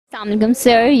Assalamu alaikum,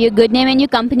 sir. Your good name and your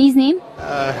company's name?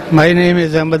 My name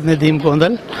is Ahmed Naveed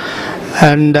Gondal,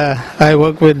 and I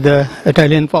work with the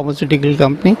Italian pharmaceutical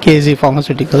company, Chiesi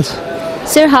Pharmaceuticals.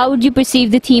 Sir, how would you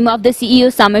perceive the theme of the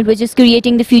CEO Summit, which is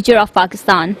creating the future of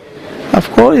Pakistan?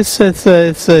 Of course,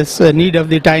 it's a need of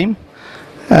the time,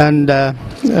 and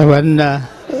when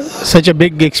such a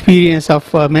big experience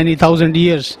of many thousand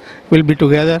years will be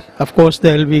together, of course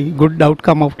there will be good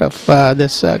outcome out of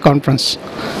this conference.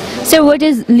 Sir, what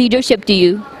is leadership to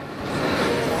you?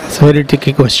 It's a very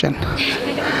tricky question.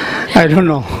 I don't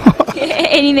know.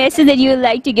 Any message that you would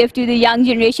like to give to the young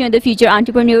generation of the future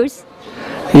entrepreneurs?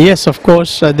 Yes, of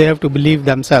course, they have to believe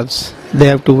themselves. They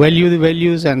have to value the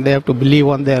values and they have to believe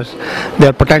on their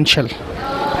potential.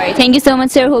 All right, thank you so much,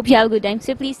 sir. Hope you have a good time.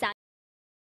 Sir, please stand.